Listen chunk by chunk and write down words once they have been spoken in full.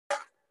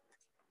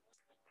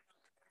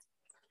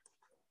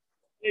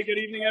Hey, good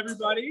evening,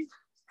 everybody.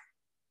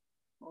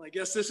 Well, I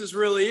guess this is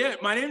really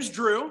it. My name's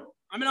Drew.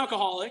 I'm an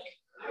alcoholic.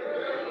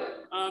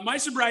 My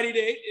sobriety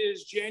date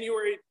is June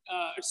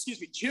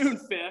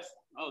 5th.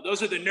 Oh,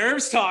 those are the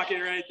nerves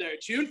talking right there.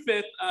 June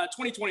 5th,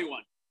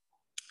 2021.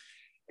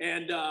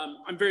 And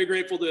I'm very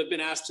grateful to have been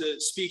asked to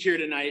speak here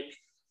tonight.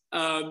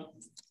 I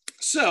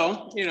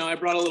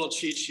brought a little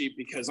cheat sheet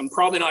because I'm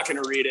probably not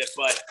going to read it,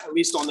 but at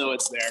least I'll know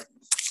it's there.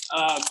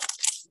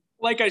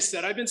 Like I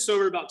said, I've been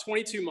sober about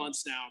 22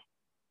 months now.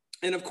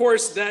 And of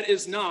course, that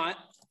is not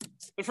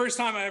the first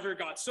time I ever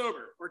got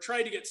sober or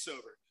tried to get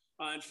sober.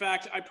 In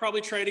fact, I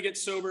probably tried to get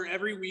sober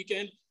every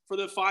weekend for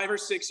the 5 or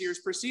 6 years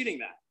preceding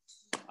that.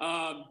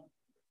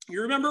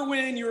 You remember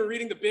when you were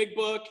reading the big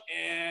book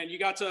and you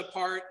got to a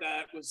part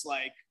that was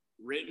like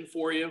written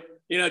for you,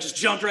 just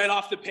jumped right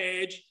off the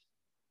page.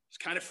 It's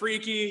kind of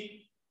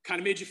freaky, kind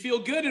of made you feel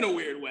good in a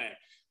weird way.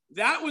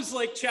 That was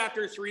like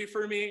chapter 3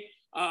 for me.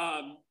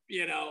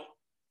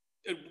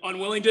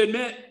 Unwilling to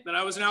admit that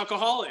I was an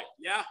alcoholic.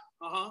 Yeah.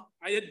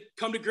 I had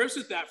come to grips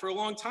with that for a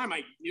long time.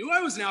 I knew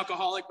I was an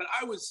alcoholic, but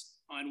I was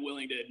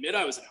unwilling to admit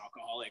I was an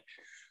alcoholic.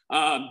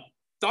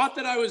 Thought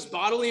that I was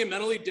bodily and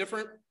mentally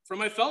different from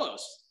my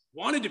fellows.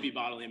 Wanted to be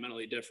bodily and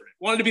mentally different.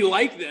 Wanted to be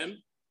like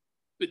them,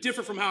 but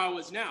different from how I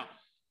was now.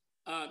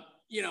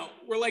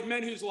 We're like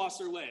men who's lost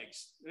their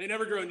legs. They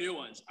never grow new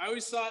ones. I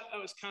always thought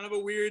that was kind of a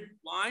weird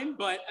line,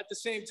 but at the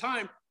same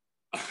time,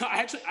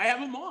 I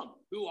have a mom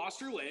who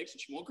lost her legs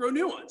and she won't grow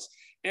new ones.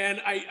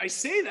 And I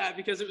say that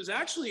because it was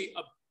actually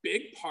a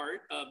big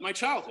part of my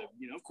childhood.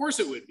 Of course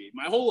it would be.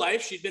 My whole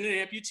life, she'd been an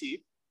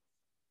amputee,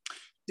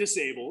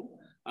 disabled.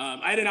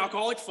 I had an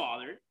alcoholic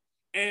father.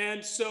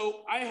 And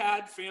so I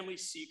had family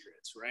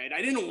secrets, right?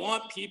 I didn't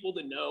want people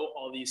to know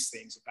all these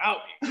things about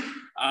me.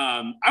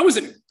 I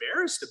wasn't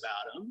embarrassed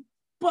about them,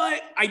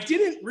 but I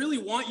didn't really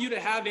want you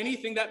to have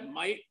anything that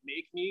might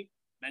make me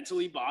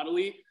mentally,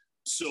 bodily,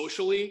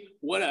 socially,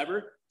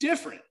 whatever,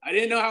 different. I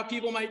didn't know how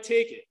people might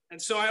take it. And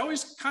so I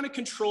always kind of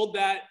controlled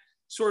that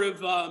sort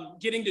of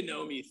getting to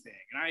know me thing.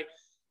 And I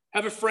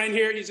have a friend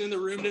here. He's in the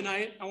room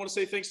tonight. I want to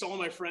say thanks to all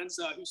my friends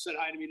who said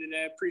hi to me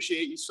today. I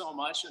appreciate you so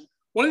much. And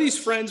one of these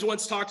friends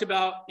once talked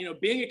about,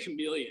 being a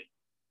chameleon.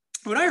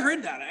 When I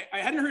heard that, I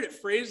hadn't heard it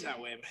phrased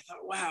that way, but I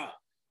thought, wow,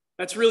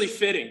 that's really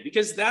fitting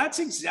because that's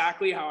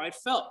exactly how I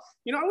felt.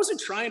 I wasn't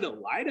trying to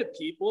lie to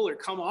people or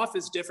come off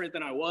as different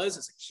than I was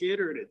as a kid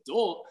or an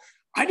adult.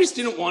 I just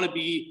didn't want to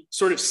be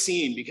sort of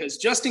seen because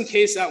just in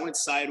case that went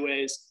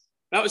sideways,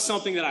 that was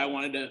something that I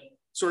wanted to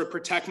sort of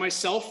protect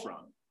myself from.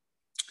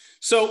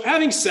 So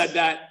having said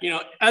that,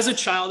 as a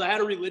child, I had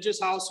a religious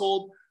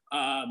household.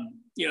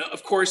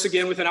 Of course,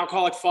 again, with an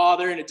alcoholic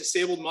father and a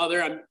disabled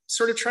mother, I'm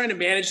sort of trying to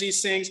manage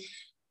these things,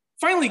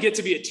 finally get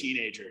to be a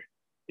teenager,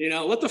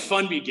 let the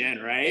fun begin,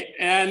 right?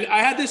 And I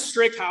had this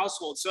strict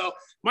household. So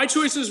my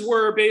choices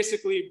were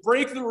basically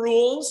break the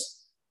rules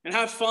and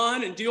have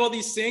fun and do all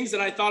these things that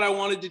I thought I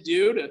wanted to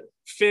do to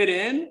fit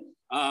in,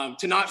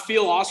 to not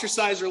feel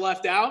ostracized or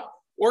left out,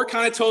 or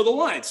kind of toe the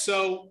line.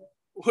 So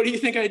what do you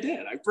think I did?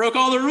 I broke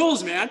all the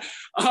rules, man.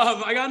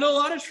 I got into a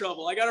lot of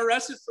trouble. I got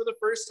arrested for the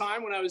first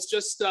time when I was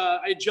I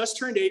had just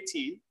turned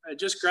 18. I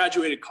just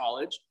graduated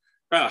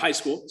high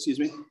school, excuse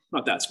me.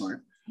 Not that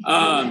smart.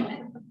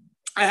 I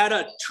had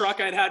a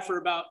truck I'd had for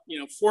about,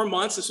 4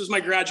 months. This was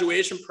my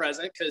graduation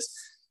present because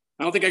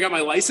I don't think I got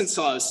my license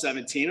until I was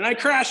 17 and I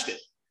crashed it.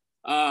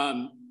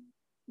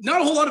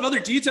 Not a whole lot of other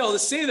detail to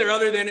say there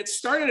other than it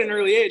started at an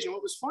early age. And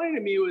what was funny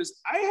to me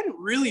was I hadn't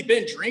really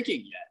been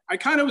drinking yet. I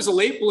kind of was a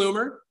late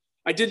bloomer.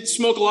 I did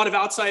smoke a lot of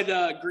outside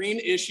green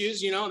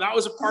issues, that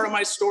was a part of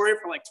my story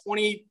for like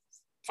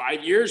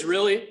 25 years,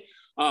 really.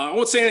 I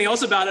won't say anything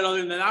else about it other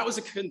than that was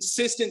a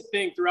consistent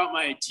thing throughout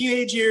my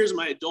teenage years,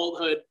 my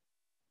adulthood.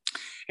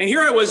 And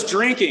here I was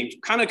drinking,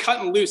 kind of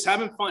cutting loose,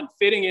 having fun,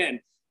 fitting in,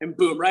 and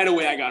boom, right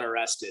away I got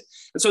arrested.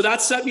 And so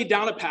that set me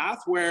down a path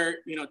where,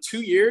 2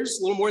 years,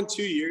 a little more than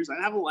 2 years,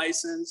 I have a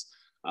license.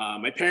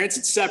 My parents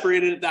had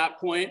separated at that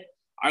point.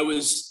 I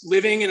was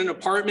living in an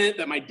apartment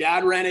that my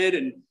dad rented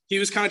and he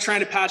was kind of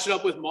trying to patch it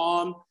up with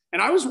mom.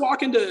 And I was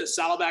walking to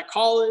Saddleback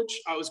College.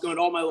 I was going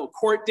to all my little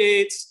court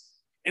dates.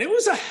 And it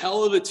was a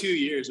hell of a 2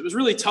 years. It was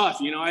really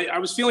tough. I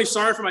was feeling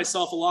sorry for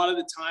myself a lot of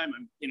the time.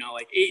 I'm,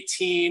 like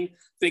 18,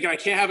 thinking I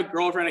can't have a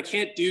girlfriend. I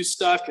can't do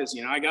stuff because,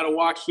 I got to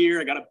walk here.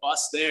 I got to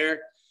bus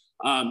there.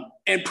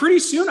 And pretty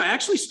soon I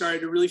actually started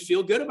to really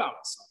feel good about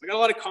myself. I got a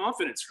lot of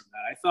confidence from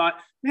that. I thought,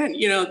 man,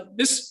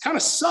 this kind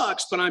of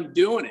sucks, but I'm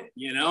doing it.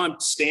 I'm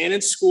staying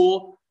in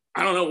school.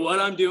 I don't know what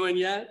I'm doing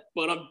yet,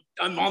 but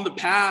I'm on the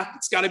path.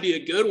 It's got to be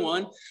a good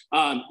one.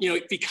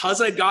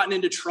 Because I'd gotten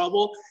into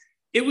trouble,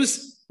 it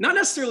was not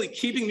necessarily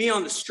keeping me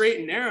on the straight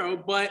and narrow,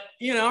 but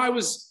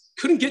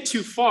couldn't get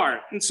too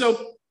far. And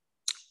so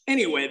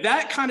anyway,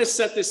 that kind of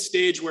set this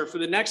stage where for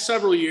the next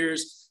several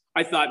years,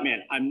 I thought,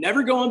 man, I'm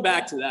never going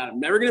back to that. I'm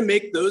never going to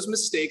make those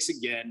mistakes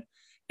again.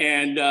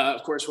 And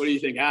of course, what do you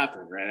think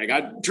happened, right? I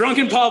got drunk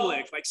in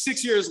public like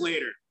 6 years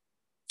later.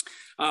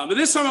 But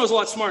this time I was a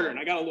lot smarter and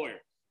I got a lawyer,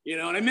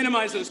 and I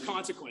minimized those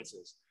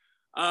consequences.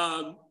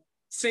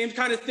 Same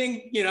kind of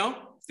thing,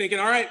 thinking,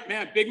 all right,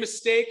 man, big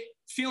mistake,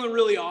 feeling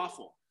really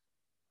awful.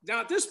 Now,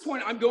 at this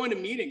point, I'm going to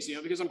meetings,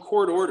 because I'm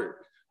court ordered.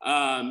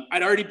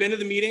 I'd already been to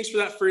the meetings for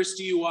that first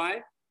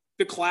DUI.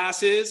 The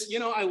classes,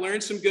 I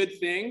learned some good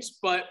things,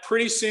 but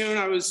pretty soon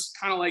I was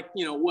kind of like,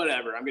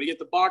 whatever, I'm going to get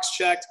the box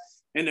checked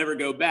and never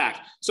go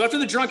back. So after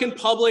the drunk in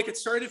public, it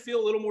started to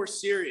feel a little more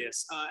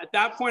serious. At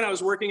that point, I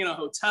was working in a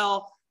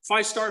hotel,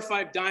 5-star,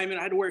 5 diamond.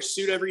 I had to wear a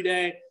suit every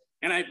day.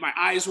 And my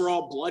eyes were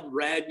all blood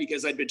red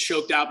because I'd been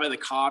choked out by the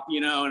cop,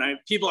 and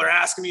people are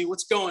asking me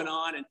what's going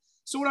on. And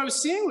so what I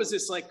was seeing was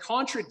this like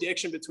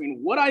contradiction between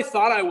what I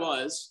thought I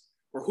was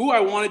or who I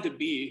wanted to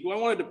be, who I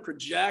wanted to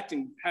project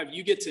and have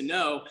you get to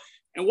know,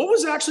 and what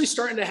was actually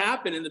starting to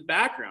happen in the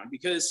background.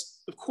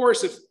 Because of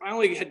course, if I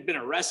only had been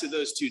arrested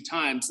those 2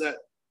 times, that,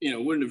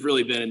 wouldn't have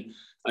really been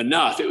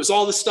enough. It was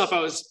all the stuff I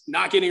was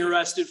not getting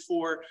arrested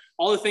for,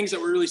 all the things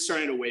that were really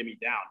starting to weigh me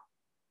down.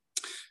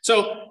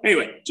 So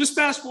anyway, just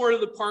fast forward to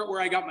the part where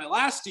I got my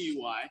last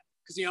DUI,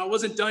 because, I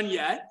wasn't done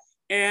yet.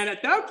 And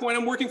at that point,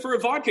 I'm working for a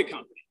vodka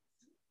company.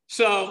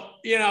 So,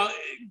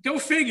 go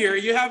figure,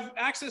 you have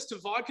access to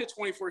vodka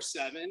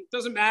 24/7.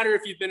 Doesn't matter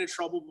if you've been in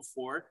trouble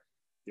before.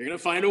 You're going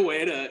to find a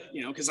way to,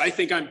 because I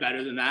think I'm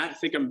better than that. I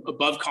think I'm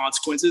above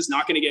consequences,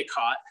 not going to get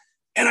caught.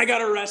 And I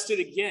got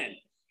arrested again.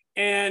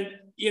 And,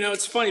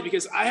 it's funny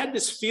because I had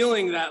this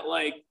feeling that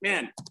like,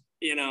 man,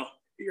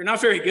 you're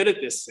not very good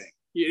at this thing.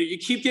 You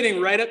keep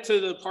getting right up to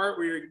the part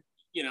where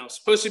you're,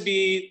 supposed to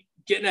be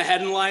getting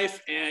ahead in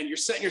life and you're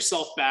setting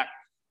yourself back.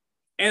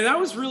 And that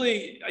was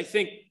really, I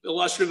think,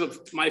 illustrative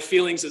of my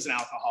feelings as an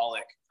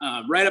alcoholic,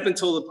 right up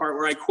until the part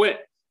where I quit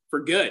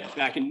for good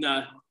back in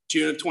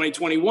June of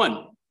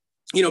 2021.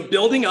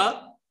 Building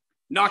up,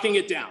 knocking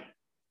it down,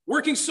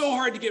 working so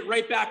hard to get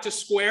right back to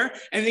square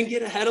and then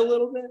get ahead a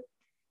little bit.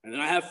 And then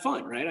I have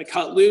fun, right? I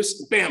cut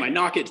loose, bam, I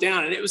knock it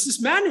down. And it was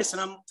this madness.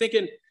 And I'm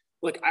thinking,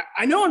 look,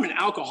 I know I'm an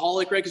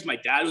alcoholic, right? Because my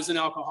dad was an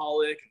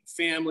alcoholic and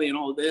family and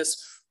all of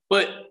this.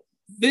 But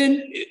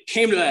then it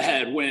came to a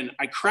head when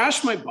I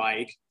crashed my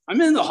bike. I'm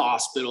in the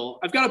hospital.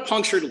 I've got a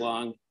punctured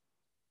lung.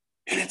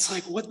 And it's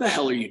like, what the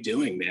hell are you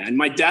doing, man?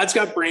 My dad's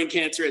got brain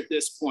cancer at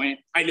this point.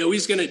 I know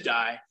he's going to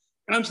die.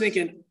 And I'm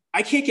thinking,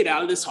 I can't get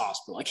out of this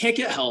hospital. I can't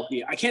get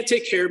healthy. I can't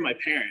take care of my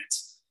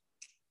parents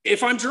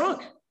if I'm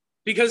drunk,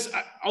 because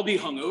I'll be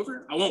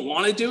hungover. I won't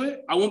want to do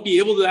it. I won't be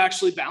able to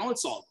actually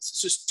balance all this.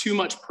 It's just too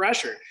much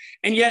pressure.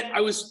 And yet I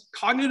was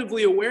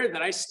cognitively aware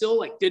that I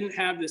still didn't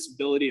have this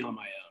ability on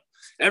my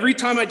own. Every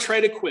time I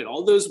try to quit,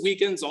 all those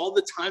weekends, all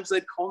the times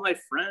I'd call my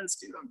friends,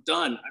 dude, I'm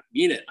done. I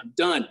mean it. I'm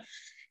done.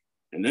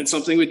 And then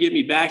something would get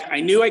me back. I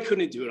knew I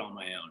couldn't do it on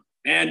my own.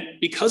 And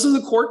because of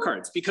the court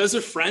cards, because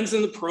of friends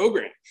in the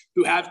program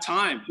who have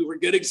time, who were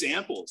good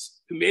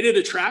examples, who made it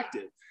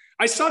attractive,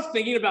 I stopped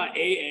thinking about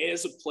AA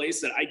as a place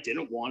that I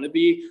didn't want to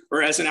be,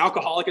 or as an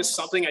alcoholic as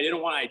something I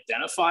didn't want to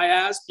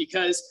identify as,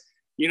 because,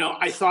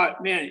 I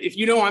thought, man, if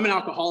I'm an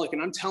alcoholic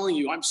and I'm telling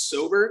you I'm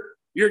sober,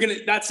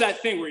 that's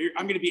that thing where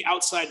I'm going to be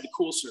outside the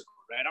cool circle,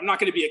 right? I'm not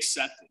going to be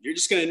accepted. You're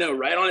just going to know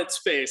right on its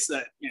face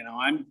that,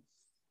 I'm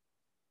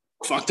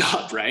fucked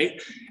up,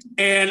 right?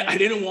 And I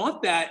didn't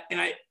want that.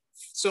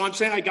 So I'm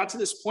saying I got to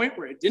this point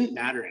where it didn't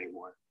matter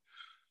anymore.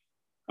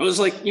 I was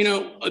like,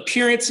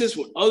 appearances,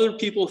 what other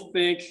people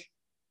think,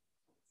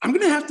 I'm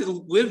going to have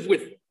to live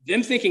with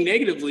them thinking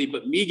negatively,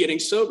 but me getting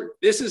sober.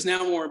 This is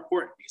now more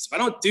important, because if I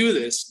don't do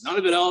this, none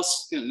of it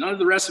else, none of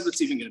the rest of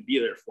it's even going to be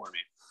there for me.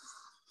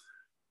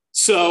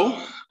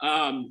 So,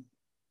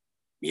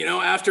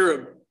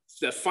 after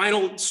the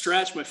final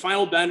stretch, my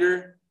final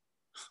bender,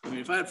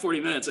 if I had 40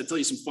 minutes, I'd tell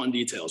you some fun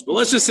details, but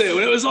let's just say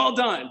when it was all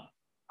done,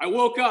 I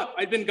woke up.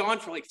 I'd been gone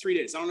for 3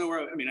 days. I don't know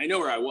I know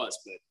where I was,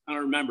 but I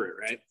don't remember it,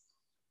 right?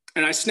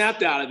 And I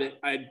snapped out of it.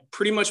 I had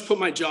pretty much put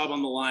my job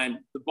on the line.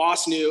 The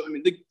boss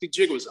knew, the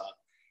jig was up.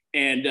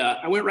 And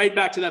I went right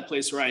back to that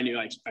place where I knew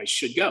I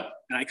should go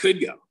and I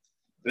could go.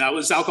 And that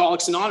was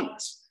Alcoholics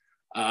Anonymous.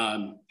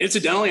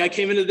 Incidentally, I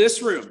came into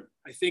this room,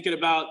 I think in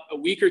about a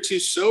week or two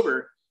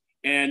sober.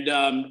 And,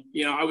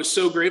 I was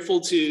so grateful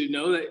to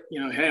know that,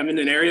 hey, I'm in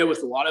an area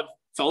with a lot of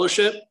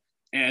fellowship.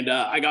 And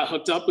I got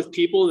hooked up with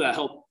people that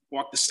helped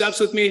walk the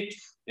steps with me.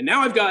 And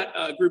now I've got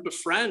a group of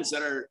friends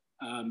that are,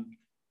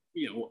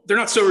 they're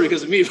not sober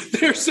because of me, but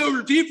they're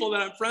sober people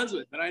that I'm friends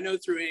with, that I know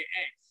through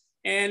AA.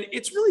 And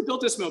it's really built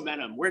this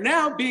momentum where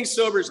now being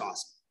sober is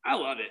awesome. I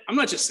love it. I'm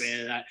not just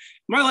saying that.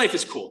 My life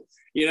is cool.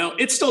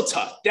 It's still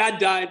tough. Dad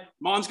died.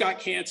 Mom's got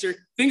cancer.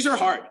 Things are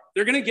hard.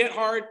 They're going to get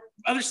hard.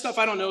 Other stuff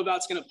I don't know about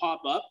is going to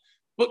pop up.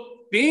 But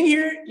being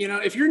here,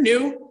 if you're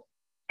new,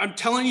 I'm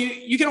telling you,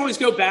 you can always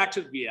go back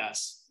to the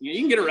BS. You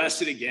can get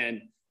arrested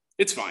again.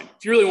 It's fine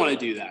if you really want to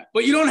do that,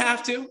 but you don't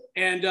have to.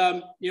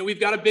 And,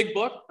 we've got a big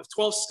book of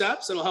 12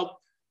 steps that'll help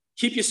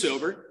keep you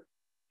sober,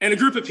 and a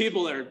group of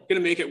people that are going to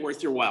make it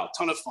worth your while.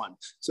 Ton of fun.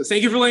 So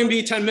thank you for letting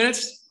me be 10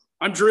 minutes.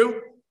 I'm Drew.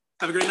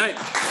 Have a great night.